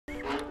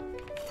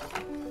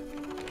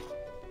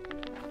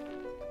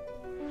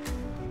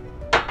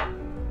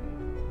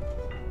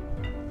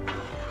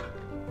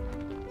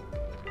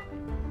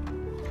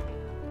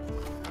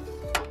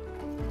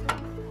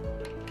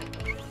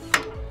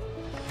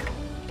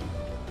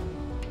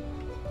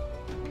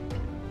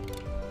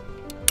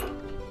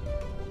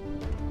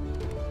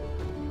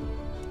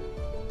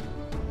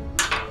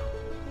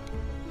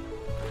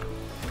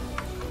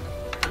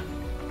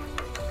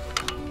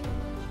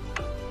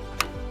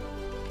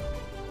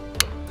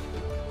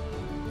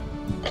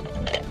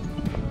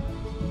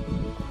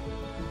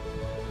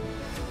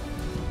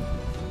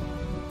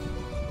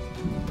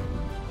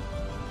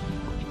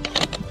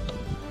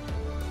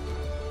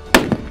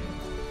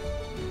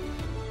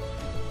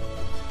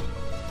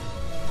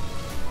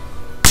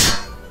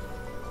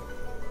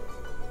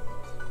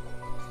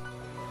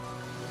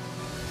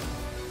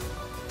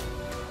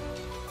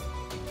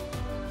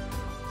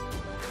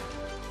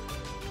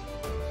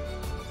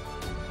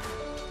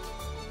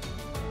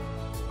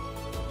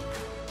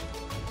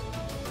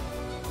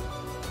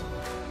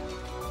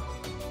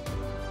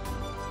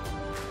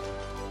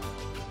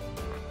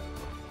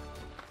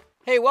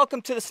Hey,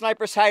 welcome to the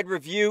Sniper's Hide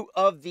review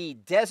of the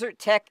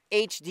Tech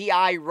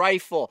HTi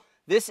rifle.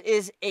 This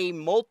is a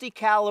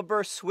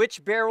multi-caliber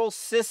switch barrel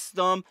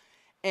system,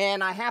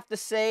 and I have to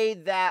say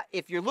that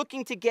if you're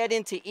looking to get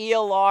into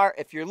ELR,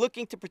 if you're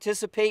looking to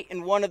participate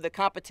in one of the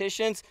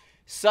competitions,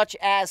 such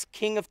as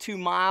King of 2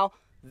 Mile,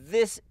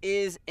 this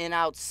is an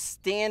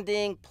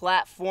outstanding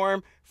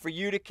platform for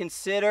you to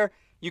consider.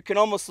 You can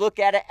almost look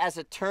at it as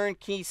a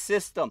turnkey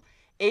system.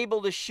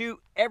 Able to shoot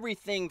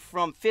everything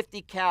from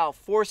 50 cal,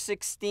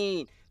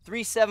 416,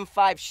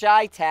 375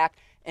 ShyTac,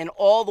 and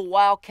all the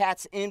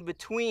Wildcats in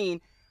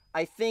between.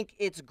 I think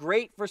it's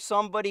great for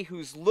somebody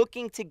who's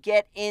looking to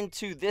get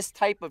into this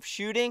type of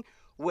shooting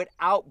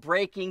without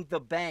breaking the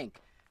bank.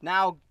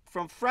 Now,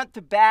 from front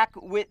to back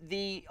with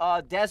the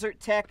Desert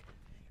Tech,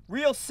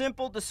 real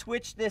simple to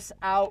switch this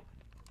out.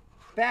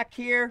 Back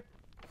here,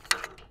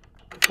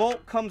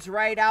 bolt comes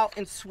right out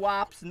and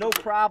swaps, no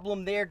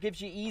problem there,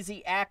 gives you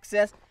easy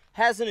access.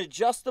 Has an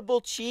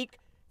adjustable cheek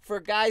for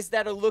guys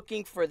that are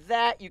looking for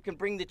that. You can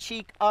bring the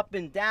cheek up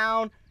and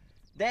down.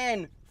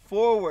 Then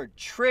forward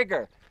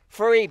trigger.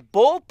 For a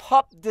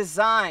bullpup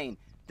design,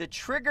 the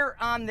trigger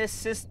on this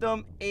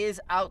system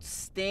is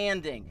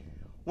outstanding.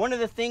 One of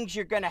the things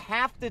you're going to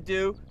have to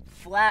do,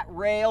 flat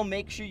rail,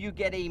 make sure you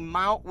get a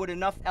mount with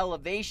enough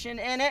elevation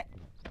in it.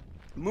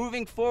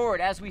 Moving forward,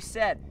 as we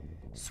said,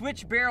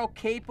 switch barrel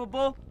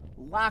capable,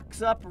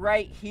 locks up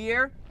right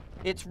here.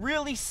 It's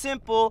really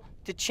simple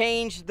to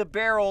change the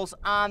barrels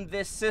on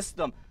this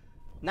system.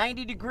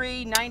 90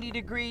 degree, 90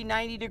 degree,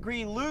 90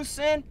 degree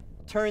loosen.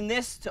 Turn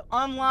this to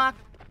unlock.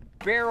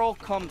 Barrel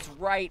comes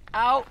right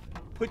out.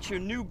 Put your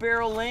new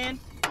barrel in.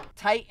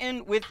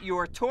 Tighten with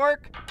your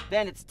torque.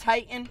 Then it's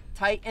tighten,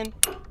 tighten,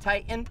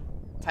 tighten,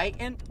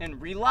 tighten,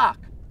 and relock.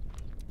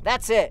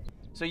 That's it.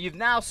 So you've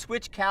now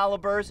switched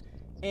calibers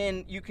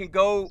and you can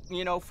go,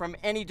 from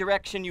any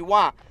direction you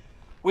want.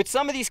 With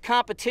some of these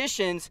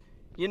competitions,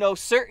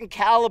 certain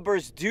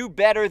calibers do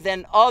better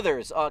than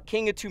others.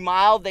 King of 2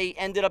 Mile, they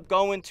ended up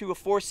going to a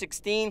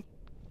 416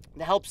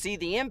 to help see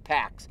the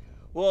impacts.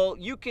 Well,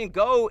 you can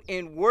go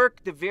and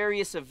work the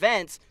various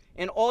events,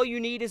 and all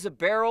you need is a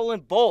barrel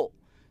and bolt.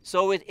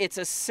 So it's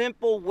a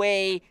simple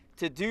way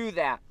to do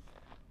that.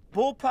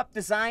 Bullpup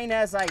design,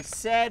 as I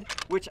said,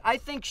 which I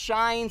think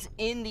shines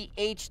in the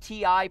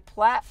HTi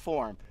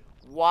platform.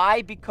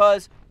 Why?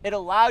 Because it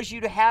allows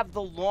you to have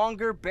the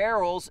longer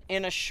barrels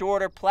in a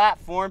shorter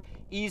platform,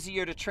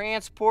 easier to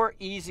transport,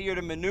 easier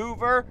to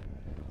maneuver.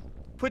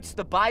 Puts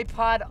the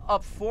bipod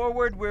up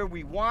forward where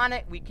we want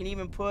it. We can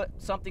even put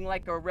something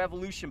like a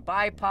Revolution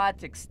bipod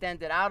to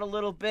extend it out a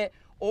little bit,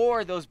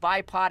 or those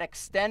bipod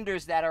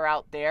extenders that are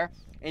out there,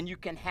 and you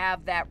can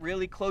have that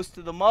really close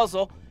to the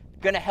muzzle.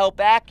 Going to help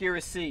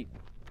accuracy.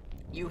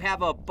 You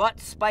have a butt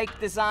spike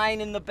design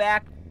in the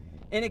back,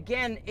 and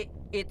again,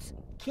 it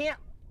can't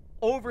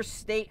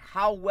overstate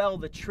how well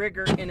the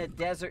trigger in a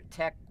Desert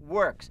Tech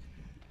works.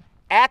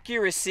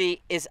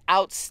 Accuracy is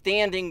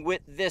outstanding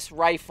with this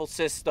rifle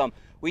system.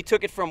 We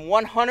took it from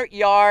 100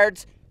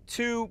 yards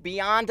to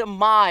beyond a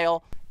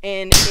mile,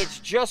 and it's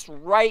just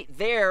right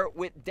there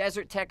with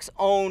Desert Tech's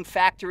own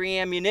factory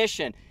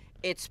ammunition.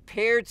 It's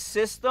paired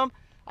system.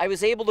 I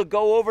was able to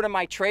go over to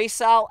my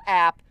TRASOL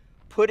app,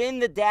 put in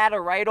the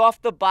data right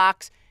off the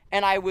box,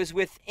 and I was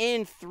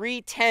within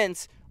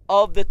 3/10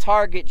 of the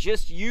target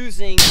just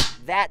using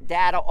that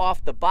data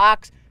off the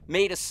box.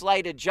 Made a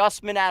slight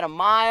adjustment at a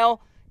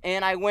mile,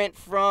 and I went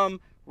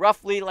from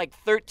roughly like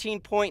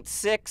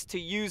 13.6 to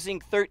using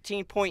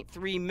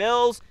 13.3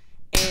 mils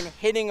and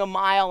hitting a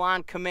mile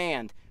on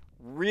command.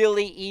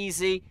 Really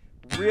easy,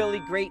 really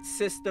great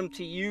system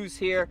to use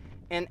here,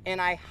 and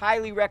I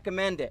highly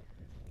recommend it.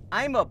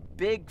 I'm a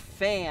big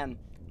fan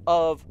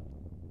of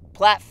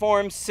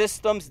platform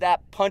systems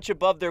that punch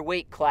above their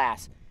weight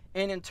class.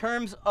 And in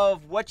terms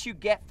of what you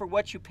get for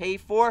what you pay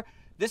for,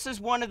 this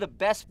is one of the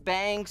best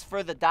bangs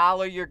for the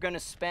dollar you're going to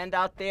spend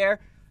out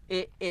there.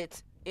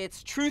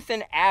 It's truth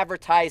in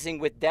advertising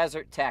with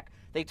Desert Tech.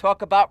 They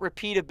talk about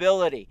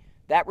repeatability.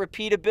 That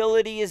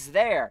repeatability is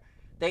there.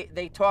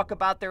 They talk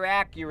about their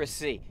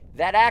accuracy.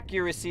 That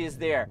accuracy is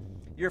there.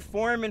 Your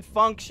form and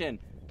function,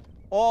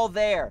 all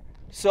there.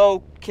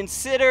 So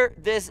consider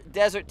this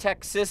Desert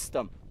Tech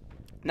system.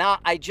 Now,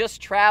 I just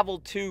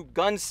traveled to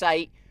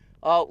Gunsight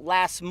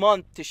last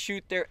month to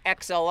shoot their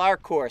XLR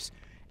course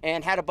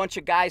and had a bunch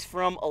of guys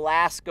from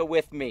Alaska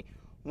with me.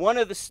 One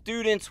of the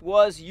students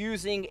was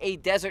using a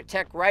Desert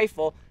Tech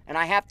rifle, and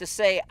I have to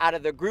say, out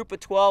of the group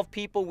of 12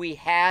 people we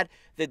had,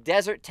 the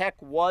Desert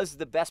Tech was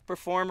the best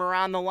performer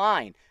on the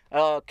line.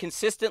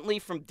 Consistently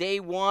from day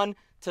one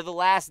to the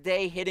last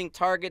day, hitting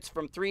targets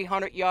from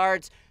 300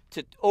 yards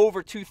to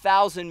over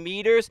 2,000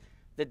 meters.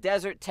 The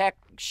Desert Tech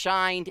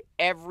shined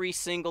every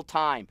single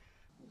time.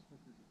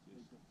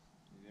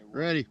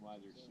 Ready.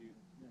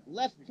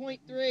 Left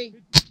 .3.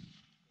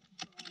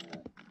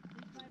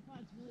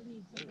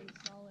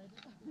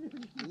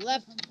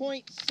 Left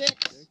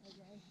 .6.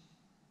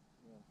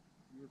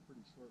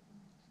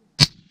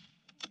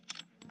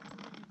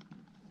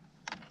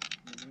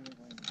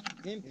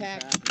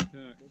 Impact.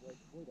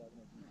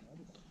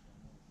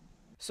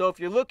 So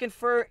if you're looking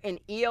for an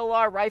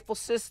ELR rifle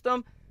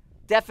system,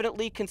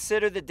 definitely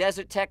consider the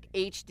Desert Tech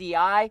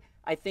HTi.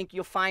 I think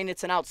you'll find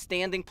it's an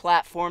outstanding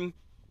platform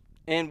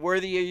and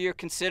worthy of your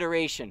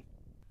consideration.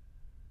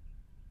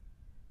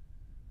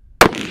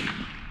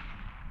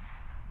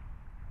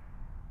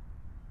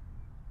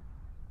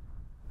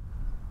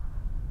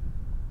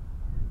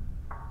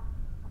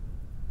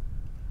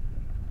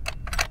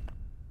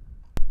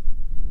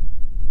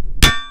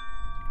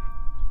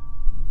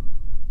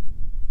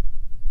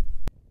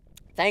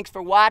 Thanks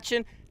for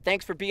watching.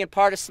 Thanks for being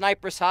part of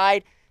Sniper's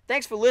Hide.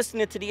 Thanks for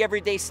listening to the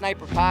Everyday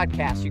Sniper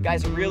podcast. You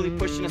guys are really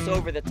pushing us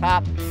over the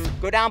top.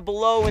 Go down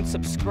below and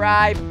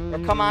subscribe, or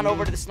come on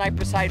over to the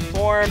Sniper's Hide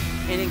forum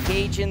and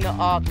engage in the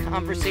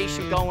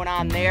conversation going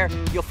on there.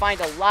 You'll find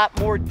a lot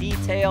more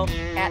detail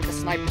at the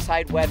Sniper's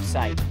Hide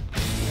website.